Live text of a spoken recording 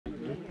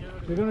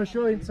We're gonna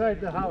show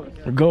inside the house.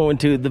 We're going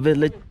to the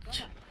village,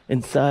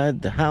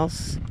 inside the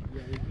house,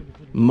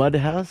 mud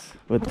house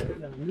with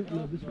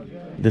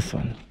this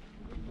one.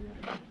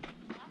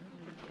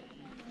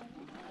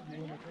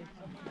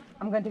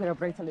 I'm going to get a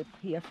bracelet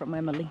here from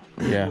Emily.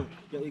 Yeah.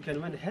 You can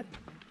mind the head,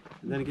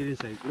 then get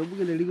inside. So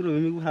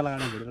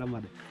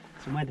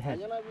mind the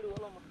head.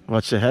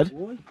 Watch the head?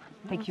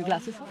 Take your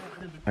glasses off.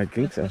 I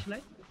think so.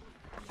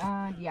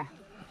 Yeah.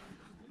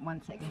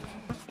 1 second.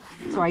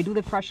 So I do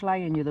the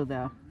flashlight and you do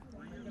the...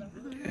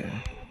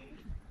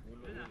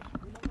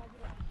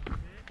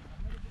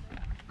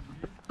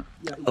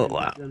 Oh,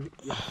 wow. A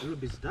little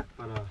bit stuck,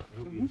 but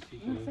you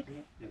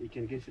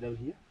can get it down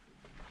here.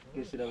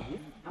 Get it down here.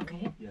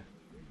 Okay. Yeah.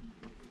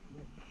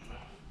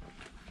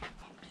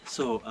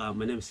 So,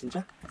 my name is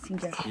Sinja.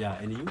 Sinja.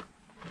 Yeah, and you?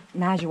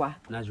 Najwa.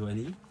 Najwa, and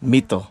you?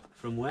 Mito,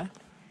 From where?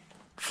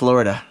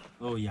 Florida.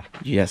 Oh, yeah.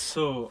 Yes.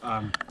 So,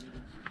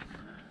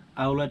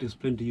 I would like to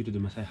explain to you to the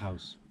Maasai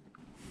house.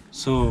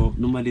 So,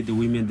 normally the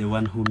women, the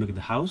one who make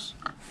the house,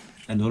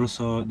 and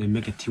also they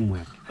make a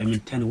teamwork. I mean,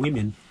 10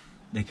 women,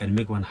 they can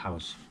make one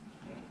house.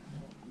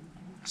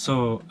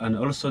 So, and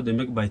also they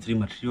make by 3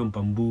 material,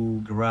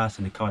 bamboo, grass,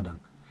 and the cow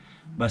dung.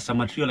 But some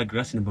material like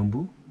grass and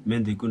bamboo,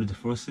 men they go to the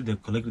forest, they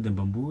collect the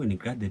bamboo and the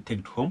grass, they take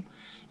it home,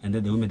 and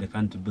then the women they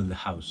come to build the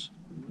house.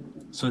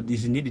 So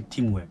this needed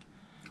teamwork.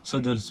 So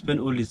they'll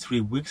spend only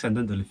 3 weeks and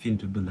then they'll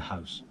finish to build the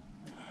house.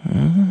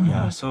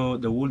 Yeah, so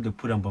the wool they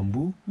put on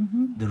bamboo,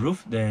 the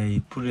roof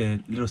they put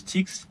little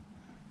sticks,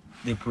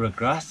 they put a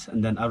grass,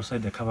 and then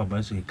outside they cover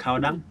by cow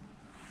dung.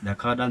 The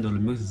cow dung they'll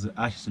mix the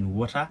ashes in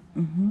water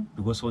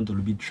because when they'll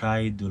be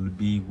dry, they'll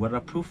be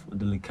waterproof,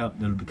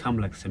 they'll become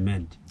like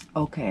cement.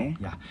 Okay.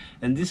 Yeah,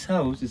 and this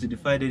house is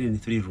divided in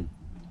 3 rooms.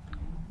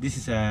 This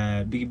is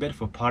a big bed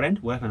for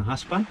parent, wife and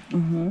husband,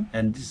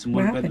 and this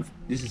small bed.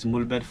 This is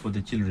small bed for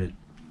the children.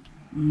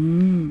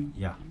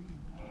 Yeah.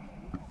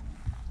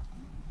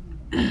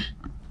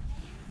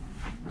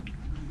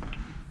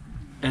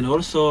 And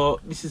also,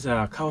 this is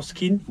a cow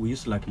skin we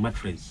use like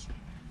mattress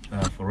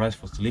for rice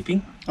for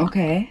sleeping.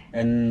 Okay.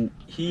 And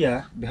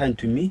here behind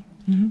to me,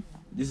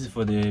 this is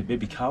for the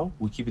baby cow.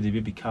 We keep the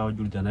baby cow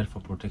during the night for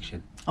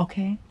protection.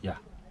 Okay. Yeah.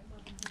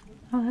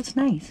 Oh, that's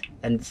nice.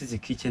 And this is a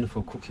kitchen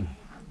for cooking.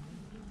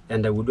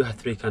 And we do have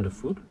 3 kinds of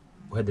food.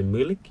 We have the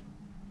milk,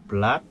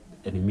 blood,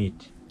 and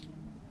meat.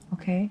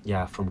 Okay.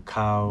 Yeah, from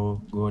cow,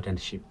 goat, and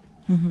sheep.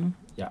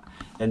 Yeah.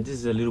 And this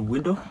is a little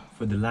window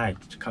for the light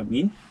to come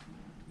in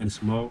and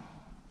smoke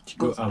to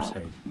go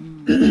outside.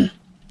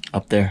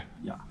 Up there.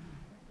 Yeah.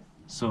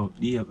 So,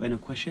 do you have any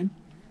question?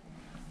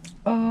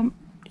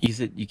 You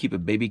said you keep a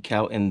baby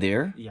cow in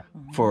there? Yeah.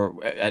 For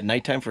at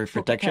nighttime for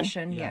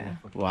protection? Yeah.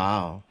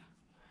 Wow.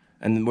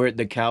 And where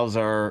the cows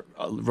are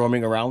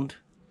roaming around?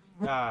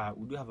 Yeah,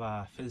 we do have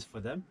a fence for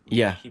them.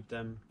 Yeah. Keep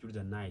them through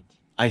the night.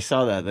 I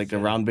saw that, like the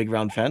big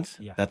round fence.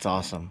 Yeah. That's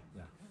awesome.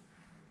 Yeah.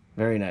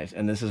 Very nice.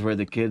 And this is where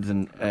the kids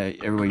and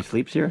everybody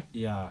sleeps here?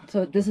 Yeah.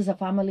 So this is a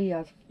family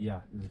of... Yeah,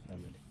 this is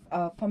family.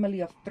 A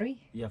family of 3?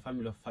 Yeah,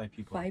 family of 5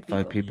 people. 5 people.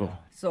 5 people. Yeah.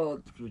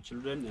 So... 2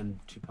 children and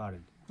 2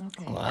 parents.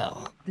 Okay.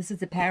 Wow. This is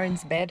the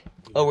parents' bed.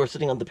 Oh, we're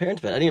sitting on the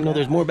parents' bed. I didn't even know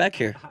there's more back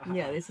here.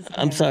 Yeah, this is...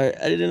 I'm sorry.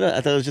 I didn't know.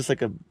 I thought it was just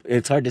like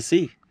it's hard to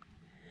see.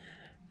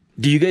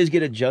 Do you guys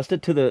get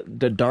adjusted to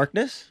the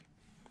darkness?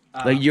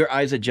 Like your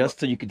eyes adjust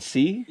so you can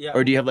see? Yeah.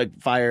 Or do you have like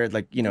fire,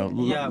 like,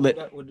 Yeah, lit?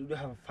 we do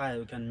have a fire.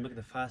 We can make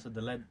the fire so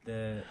the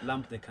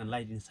lamp they can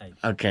light inside.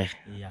 Okay.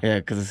 Yeah. Yeah,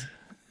 because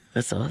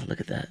that's all. Look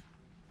at that.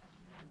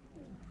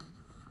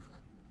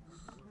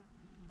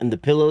 And the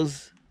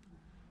pillows,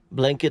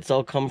 blankets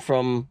all come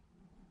from...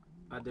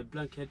 The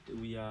blanket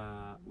we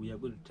are going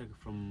to take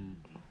from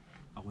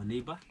our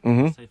neighbor,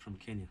 aside from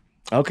Kenya.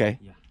 Okay.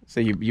 Yeah.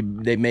 So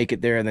they make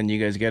it there and then you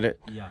guys get it?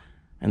 Yeah.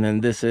 And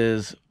then this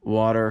is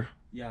water.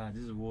 Yeah,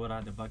 this is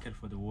water, the bucket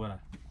for the water.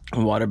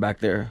 And water back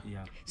there.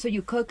 Yeah. So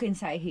you cook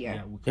inside here?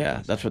 Yeah, we cook Yeah,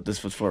 inside. that's what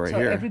this was for right So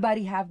here.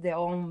 everybody have their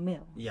own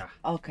meal? Yeah.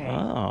 Okay.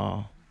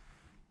 Oh.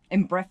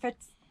 And breakfast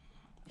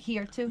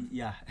here too?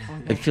 Yeah.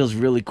 It feels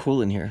really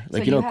cool in here.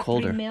 Like, so you have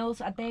colder. 3 meals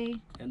a day?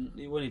 And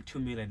only 2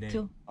 meals a day.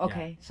 2?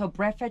 Okay. So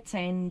breakfast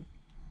and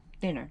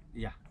dinner?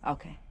 Yeah.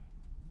 Okay.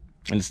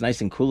 And it's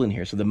nice and cool in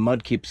here. So the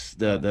mud keeps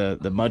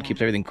the mud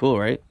keeps everything cool,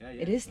 right? Yeah.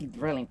 It is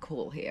really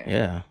cool here.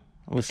 Yeah.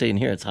 I would stay in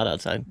here. It's hot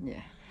outside.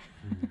 Yeah.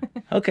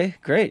 Okay,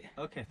 great.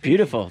 Okay.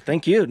 Beautiful.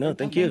 Thank you. No,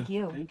 thank you. Thank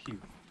you. Thank you.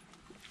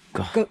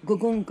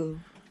 Gugungu.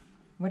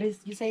 What is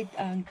you say?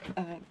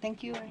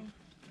 Thank you.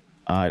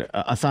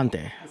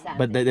 Asante.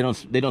 But they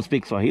don't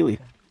speak Swahili.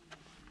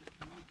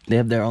 They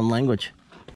have their own language.